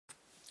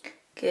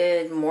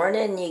Good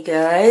morning, you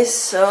guys.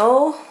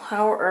 So,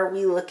 how are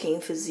we looking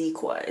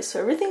physique-wise? So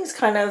everything's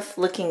kind of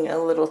looking a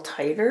little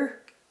tighter.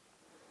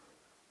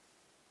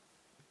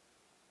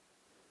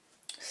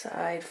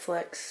 Side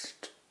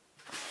flexed.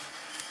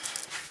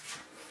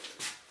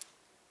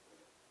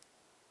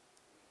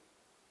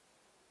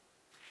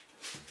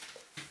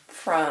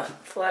 Front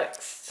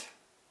flexed.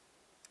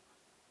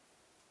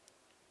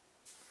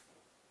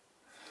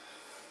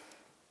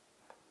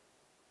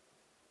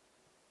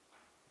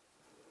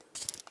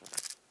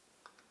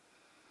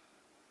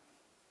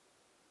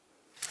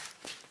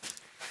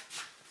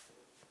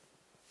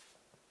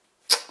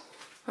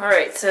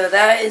 Alright, so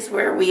that is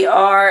where we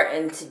are,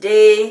 and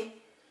today,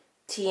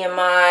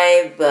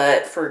 TMI,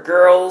 but for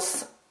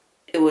girls,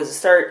 it was the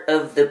start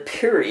of the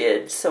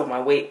period, so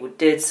my weight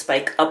did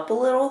spike up a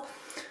little.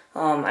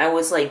 I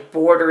was like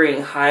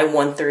bordering high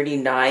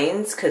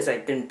 139s because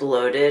I'd been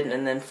bloated,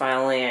 and then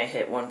finally I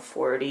hit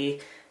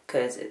 140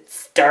 because it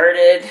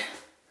started.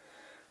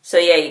 So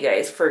yeah, you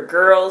guys, for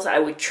girls, I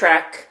would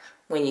track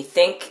when you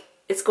think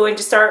it's going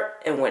to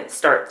start and when it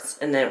starts,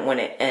 and then when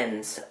it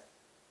ends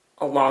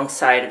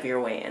alongside of your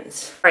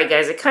weigh-ins. Alright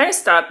guys, I kind of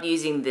stopped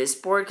using this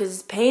board because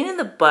it's a pain in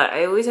the butt.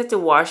 I always have to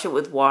wash it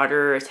with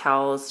water or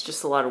towels. It's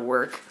just a lot of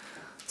work.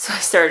 So I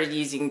started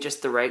using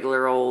just the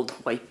regular old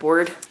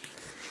whiteboard.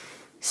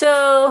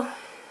 So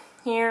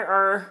here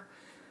are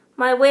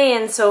my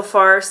weigh-ins so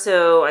far.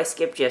 So I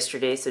skipped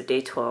yesterday, so day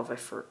 12 I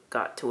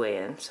forgot to weigh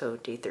in. So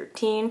day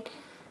 13,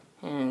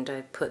 and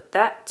I put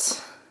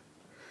that.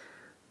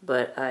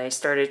 But I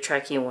started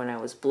tracking when I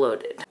was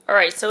bloated.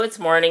 Alright, so it's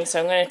morning, so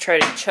I'm going to try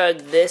to chug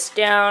this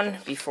down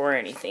before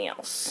anything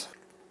else.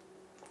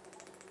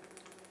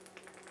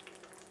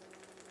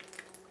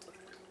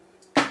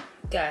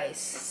 Guys,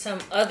 some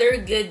other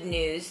good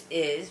news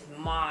is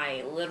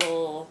my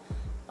little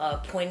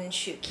point and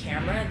shoot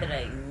camera that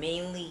I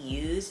mainly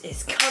use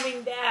is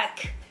coming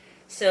back.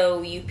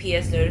 So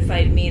UPS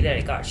notified me that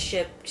it got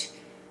shipped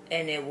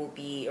and it will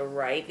be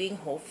arriving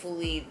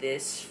hopefully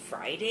this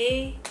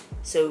Friday.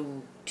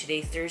 So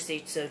today's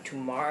Thursday, so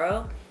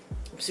tomorrow.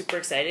 I'm super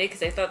excited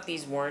because I thought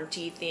these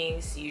warranty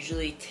things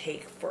usually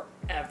take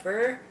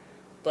forever,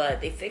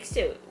 but they fixed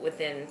it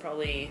within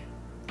probably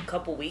a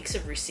couple weeks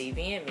of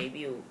receiving it,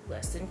 maybe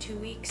less than 2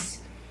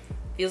 weeks.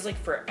 Feels like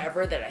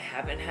forever that I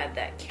haven't had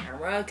that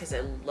camera because I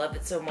love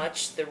it so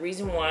much. The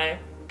reason why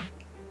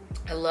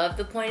I love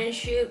the point and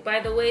shoot, by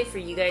the way, for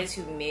you guys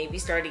who may be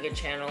starting a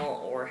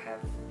channel or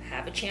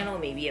have a channel,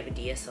 maybe you have a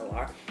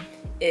DSLR,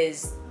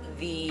 is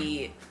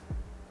the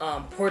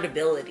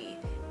portability,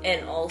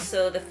 and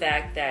also the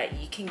fact that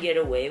you can get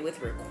away with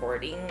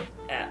recording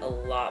at a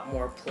lot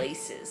more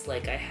places.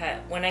 Like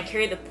when I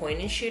carry the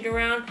point and shoot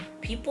around,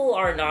 people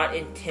are not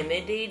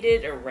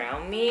intimidated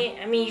around me.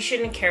 I mean, you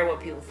shouldn't care what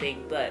people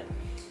think, but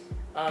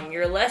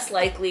you're less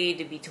likely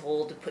to be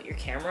told to put your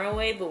camera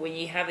away. But when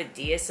you have a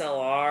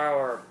DSLR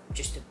or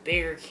just a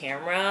bigger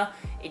camera,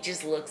 it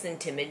just looks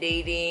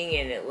intimidating,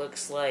 and it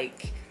looks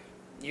like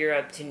you're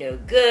up to no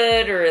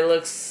good, or it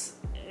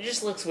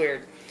just looks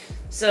weird.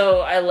 So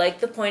I like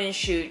the point and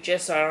shoot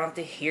just so I don't have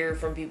to hear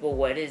from people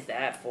what is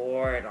that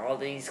for and all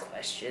these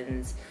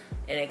questions.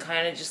 And it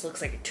kind of just looks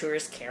like a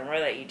tourist camera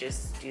that you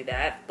just do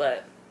that.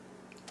 But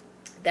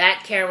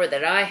that camera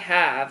that I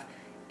have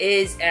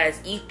is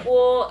as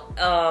equal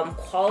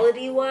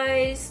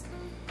quality-wise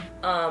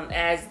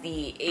as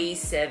the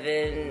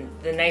A7,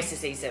 the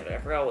nicest A7, I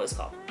forgot what it's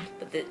called.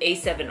 But the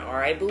A7R,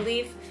 I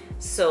believe.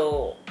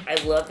 So I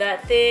love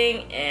that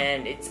thing,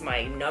 and it's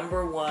my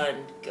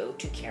 #1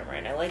 go-to camera.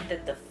 And I like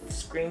that the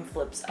screen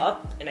flips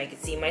up and I can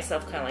see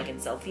myself kind of like in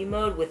selfie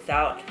mode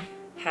without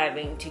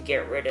having to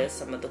get rid of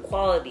some of the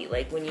quality.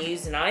 Like when you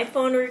use an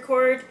iPhone to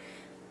record,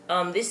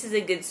 this is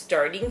a good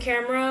starting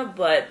camera,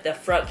 but the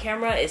front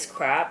camera is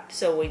crap.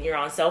 So when you're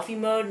on selfie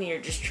mode and you're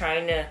just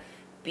trying to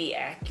be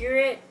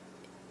accurate,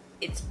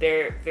 it's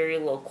very, very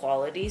low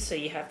quality. So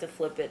you have to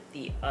flip it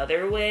the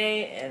other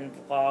way and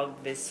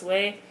vlog this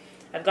way.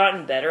 I've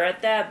gotten better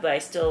at that, but I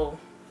still,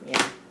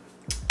 yeah.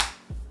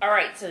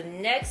 Alright, so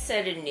next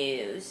set of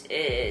news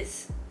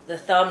is the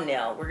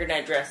thumbnail. We're going to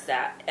address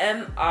that.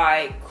 Am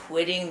I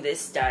quitting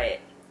this diet?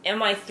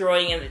 Am I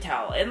throwing in the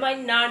towel? Am I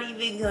not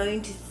even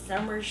going to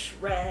summer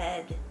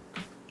shred?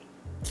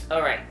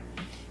 Alright,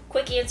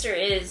 quick answer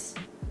is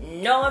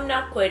no, I'm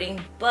not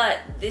quitting, but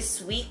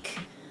this week,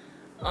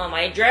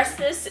 I addressed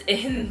this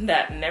in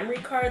that memory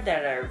card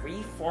that I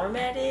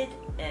reformatted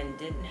and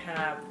didn't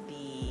have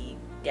the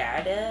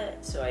data,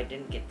 so I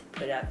didn't get to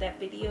put out that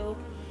video.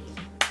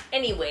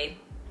 Anyway,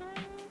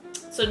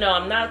 so no,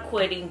 I'm not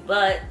quitting,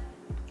 but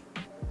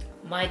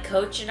my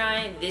coach and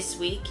I this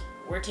week,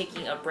 we're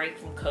taking a break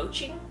from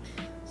coaching.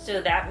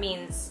 So that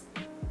means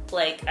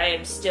like I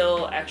am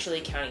still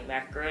actually counting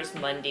macros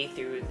Monday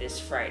through this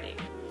Friday.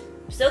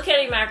 I'm still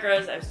counting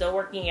macros, I'm still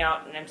working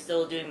out, and I'm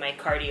still doing my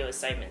cardio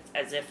assignments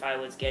as if I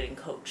was getting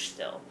coached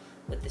still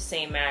with the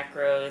same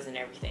macros and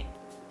everything.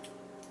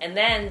 And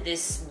then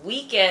this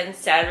weekend,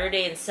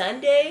 Saturday and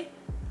Sunday,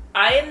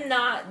 I am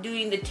not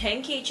doing the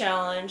 10K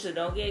challenge, so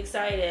don't get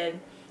excited.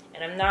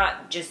 And I'm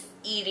not just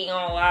eating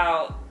all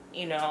out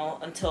you know,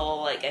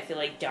 until like I feel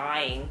like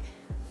dying.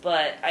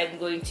 But I'm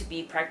going to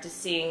be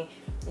practicing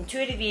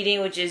intuitive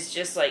eating, which is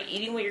just like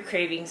eating what you're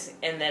craving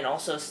and then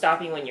also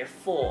stopping when you're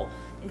full.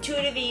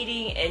 Intuitive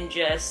eating and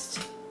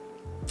just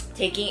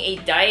taking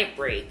a diet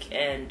break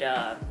and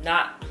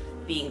not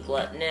being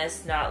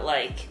gluttonous, not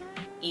like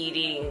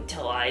eating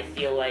till I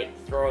feel like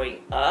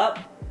throwing up.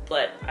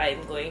 But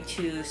I'm going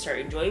to start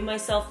enjoying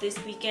myself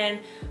this weekend.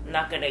 I'm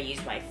not going to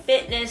use my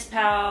Fitness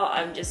Pal.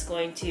 I'm just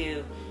going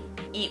to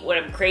eat what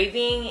I'm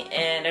craving,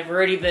 and I've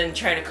already been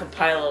trying to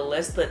compile a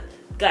list. But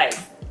guys,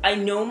 I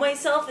know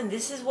myself, and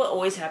this is what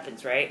always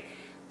happens, right?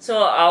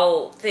 So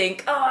I'll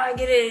think, oh, I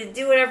get to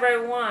do whatever I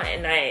want,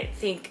 and I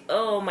think,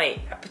 oh, my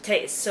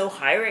appetite is so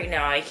high right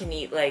now, I can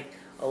eat like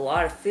a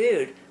lot of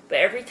food. But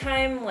every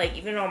time, like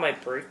even on my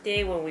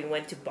birthday when we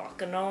went to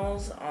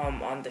Bacchanal's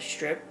on the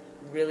Strip,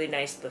 really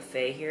nice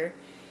buffet here,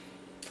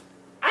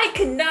 I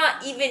could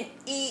not even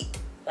eat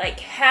like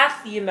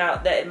half the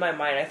amount that in my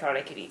mind I thought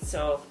I could eat.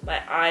 So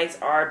my eyes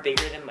are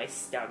bigger than my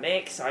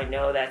stomach, so I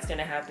know that's going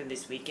to happen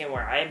this weekend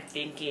where I'm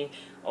thinking,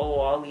 oh,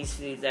 all these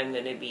foods I'm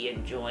going to be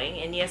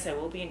enjoying. And yes, I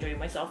will be enjoying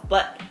myself,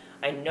 but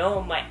I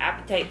know my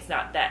appetite's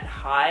not that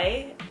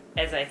high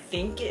as I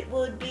think it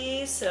would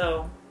be,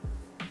 so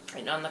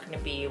I know I'm not going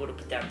to be able to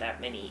put down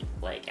that many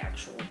like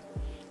actual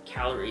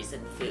calories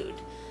in food.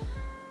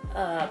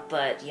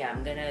 But yeah,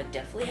 I'm gonna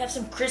definitely have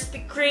some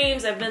Krispy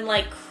Kremes. I've been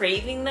like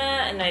craving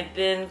that,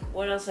 and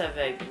what else have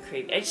I been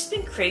craving? I've just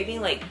been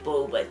craving like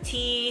boba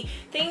tea,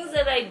 things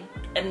that I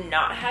am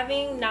not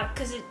having, not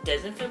because it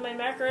doesn't fit my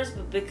macros,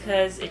 but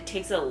because it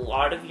takes a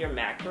lot of your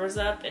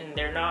macros up, and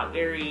they're not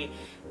very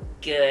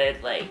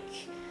good, like,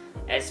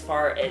 as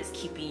far as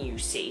keeping you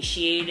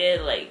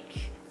satiated. Like,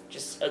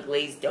 just a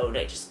glazed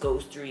donut just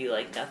goes through you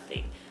like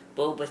nothing.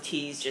 Boba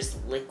tea is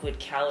just liquid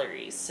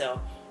calories, so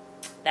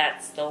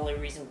that's the only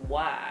reason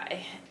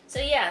why. So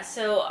yeah,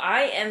 so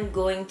I am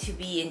going to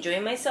be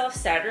enjoying myself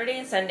Saturday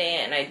and Sunday,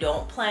 and I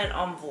don't plan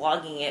on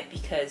vlogging it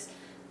because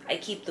I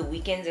keep the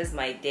weekends as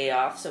my day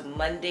off. So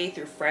Monday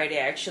through Friday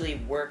I actually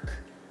work,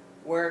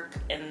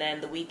 and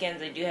then the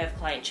weekends I do have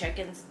client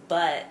check-ins,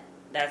 but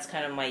that's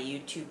kind of my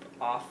YouTube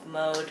off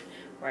mode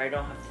where I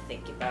don't have to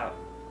think about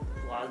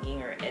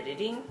vlogging or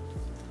editing.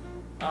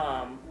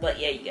 But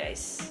yeah, you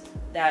guys,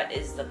 that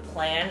is the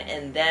plan.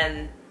 And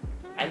then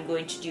I'm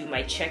going to do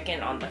my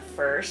check-in on the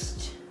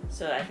 1st,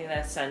 so I think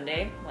that's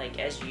Sunday, like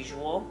as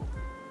usual.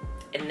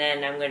 And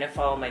then I'm going to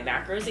follow my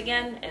macros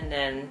again, and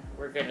then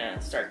we're going to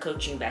start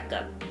coaching back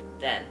up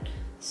then.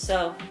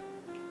 So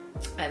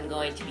I'm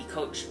going to be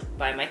coached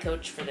by my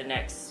coach for the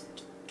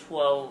next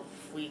 12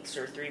 weeks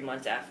or 3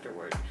 months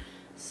afterward.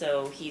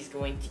 So he's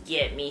going to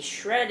get me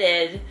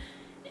shredded,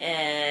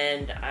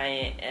 and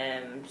I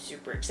am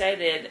super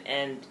excited.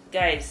 And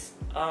guys,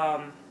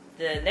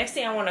 the next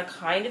thing I want to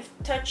kind of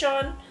touch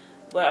on,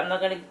 but I'm not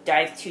going to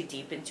dive too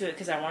deep into it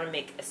because I want to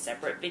make a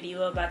separate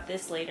video about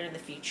this later in the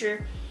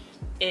future,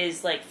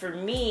 is like, for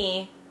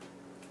me,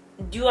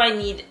 do I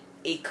need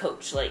a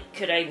coach? Like,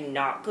 could I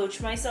not coach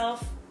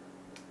myself?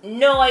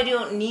 No, I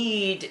don't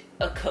need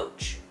a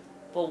coach.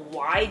 But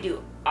why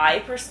do I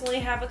personally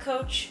have a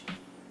coach?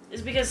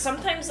 Is because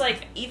sometimes,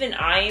 like, even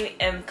I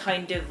am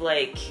kind of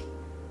like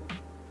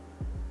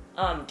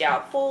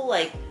doubtful,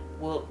 like,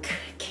 well,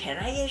 can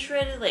I get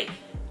shredded? Like,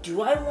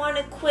 do I want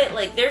to quit?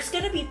 Like, there's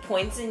going to be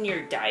points in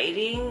your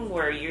dieting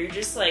where you're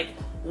just like,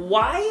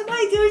 why am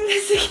I doing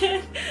this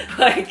again?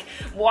 Like,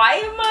 why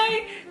am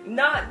I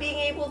not being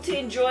able to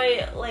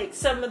enjoy, like,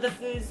 some of the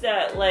foods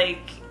that,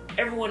 like,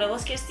 everyone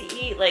else gets to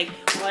eat? Like,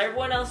 while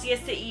everyone else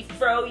gets to eat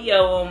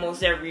froyo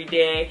almost every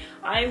day,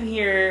 I'm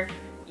here,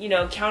 you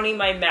know, counting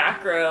my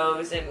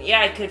macros, and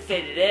yeah, I could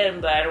fit it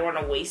in, but I don't want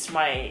to waste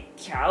my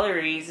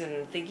calories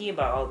and thinking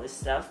about all this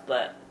stuff.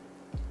 But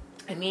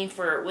I mean,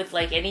 with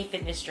like any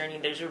fitness journey,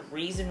 there's a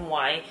reason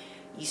why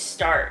you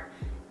start.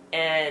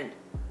 And,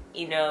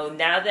 you know,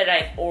 now that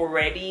I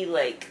already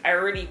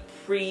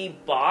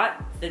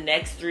pre-bought the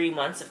next 3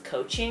 months of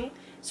coaching,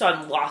 so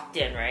I'm locked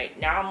in, right?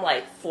 Now I'm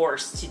like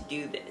forced to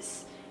do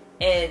this.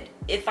 And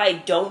if I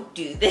don't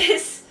do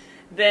this,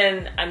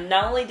 then I'm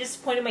not only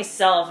disappointing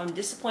myself, I'm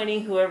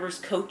disappointing whoever's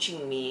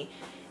coaching me.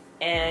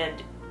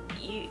 And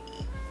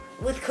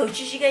with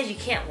coaches, you guys, you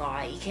can't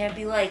lie. You can't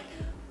be like,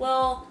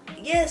 well,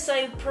 yes,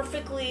 I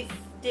perfectly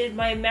did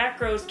my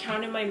macros,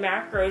 counted my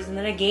macros, and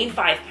then I gained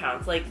 5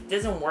 pounds. Like, it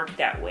doesn't work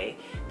that way.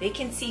 They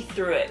can see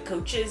through it.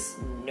 Coaches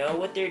know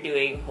what they're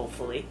doing,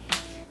 hopefully,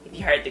 if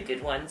you hired the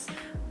good ones.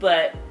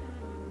 But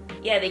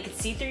yeah, they could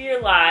see through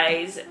your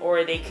lies,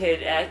 or they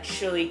could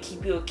actually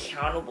keep you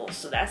accountable.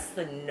 So that's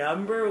the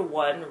number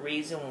one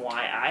reason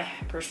why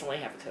I personally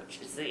have a coach,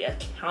 is the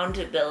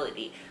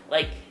accountability.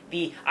 Like,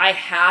 I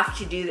have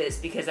to do this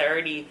because I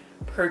already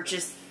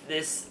purchased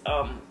this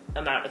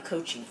amount of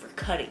coaching for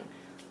cutting.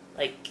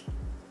 Like,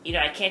 you know,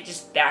 I can't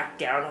just back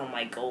down on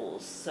my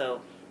goals.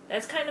 So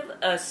that's kind of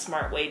a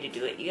smart way to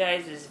do it, you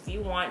guys, is if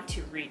you want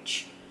to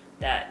reach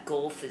that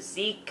goal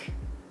physique,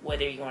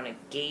 whether you want to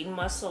gain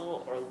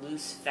muscle or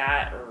lose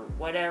fat or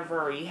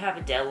whatever, or you have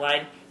a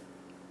deadline.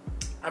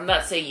 I'm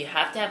not saying you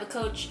have to have a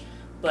coach,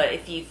 But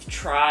if you've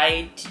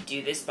tried to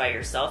do this by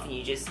yourself and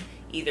you just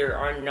either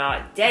are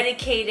not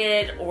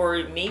dedicated,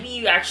 or maybe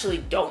you actually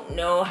don't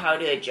know how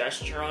to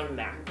adjust your own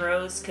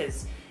macros,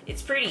 because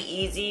it's pretty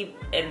easy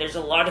and there's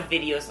a lot of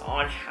videos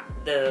on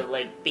the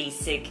like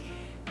basic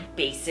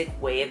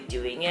way of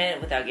doing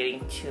it without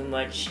getting too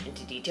much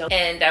into detail.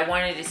 And I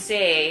wanted to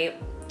say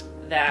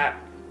that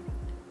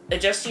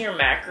adjusting your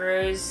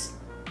macros,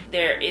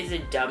 there is a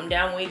dumbed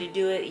down way to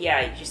do it.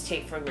 Yeah, you just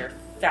take from your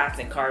fats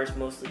and carbs,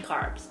 mostly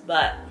carbs,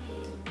 but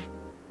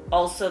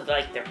also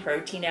like the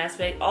protein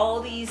aspect,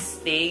 all these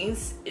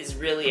things is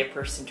really a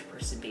person to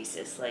person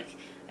basis. Like,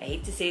 I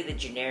hate to say the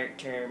generic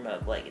term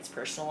of like it's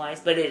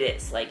personalized, but it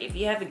is. Like, if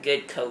you have a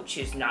good coach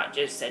who's not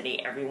just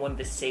sending everyone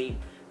the same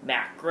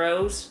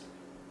macros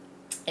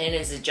and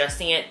is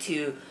adjusting it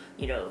to,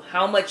 you know,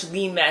 how much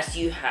lean mass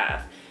you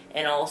have,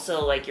 and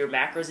also like your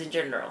macros in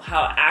general,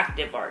 how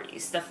active are you,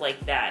 stuff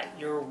like that,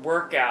 your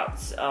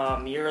workouts,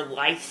 your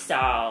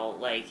lifestyle,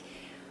 like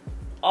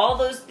all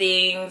those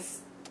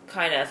things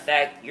kind of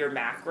affect your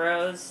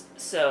macros.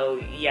 So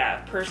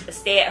yeah, a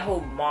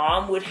stay-at-home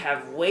mom would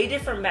have way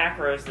different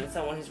macros than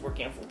someone who's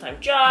working a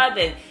full-time job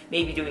and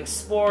maybe doing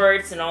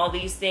sports and all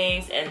these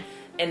things,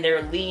 and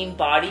their lean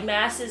body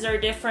masses are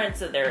different,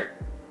 so their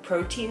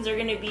proteins are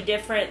going to be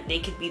different. They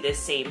could be the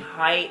same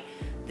height,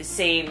 the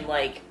same,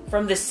 like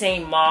from the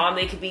same mom,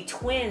 they could be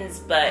twins,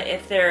 but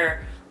if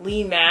their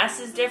lean mass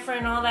is different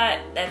and all that,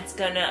 that's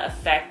going to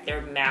affect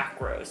their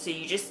macros. So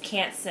you just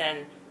can't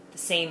send the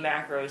same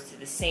macros to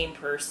the same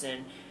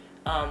person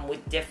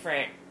with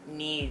different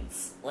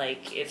needs.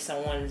 Like if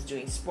someone's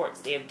doing sports,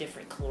 they have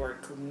different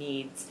caloric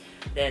needs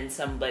than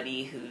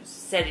somebody who's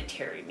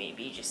sedentary,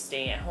 maybe just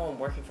staying at home,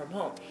 working from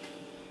home.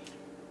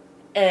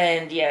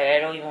 And yeah, I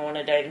don't even want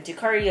to dive into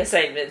cardio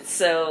assignments.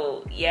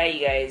 So yeah,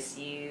 you guys,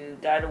 you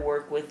got to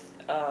work with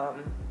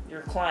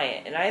your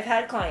client. And I've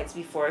had clients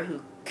before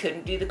who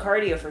couldn't do the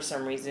cardio for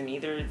some reason.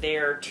 Either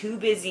they're too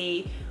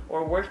busy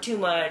or work too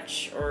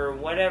much or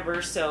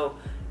whatever. So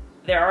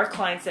there are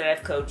clients that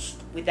I've coached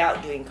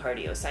without doing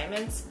cardio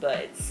assignments,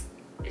 but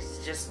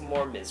it's just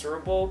more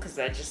miserable because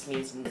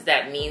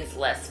that means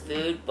less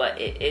food,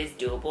 but it is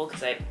doable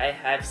because I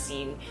have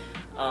seen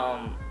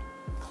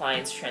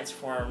clients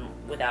transform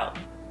without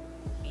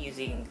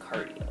using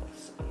cardio.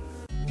 So.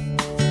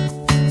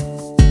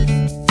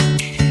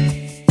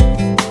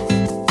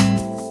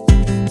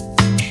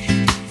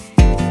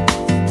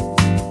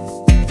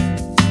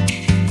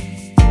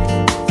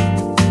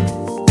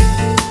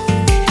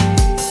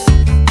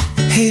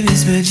 Hey,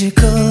 Miss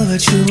Magical,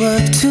 what you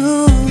up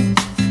to?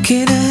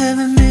 Can I have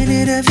a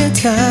minute of your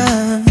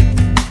time?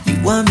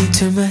 You want me to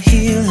turn my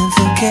heel and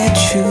forget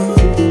you?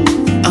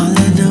 All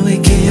I know,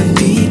 it can't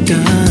be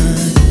done.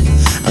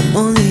 I'm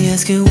only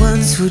asking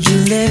once, would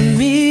you let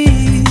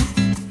me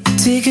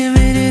take a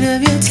minute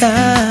of your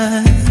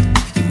time?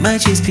 You might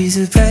just be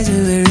surprised at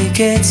where it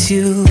gets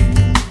you.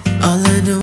 All I know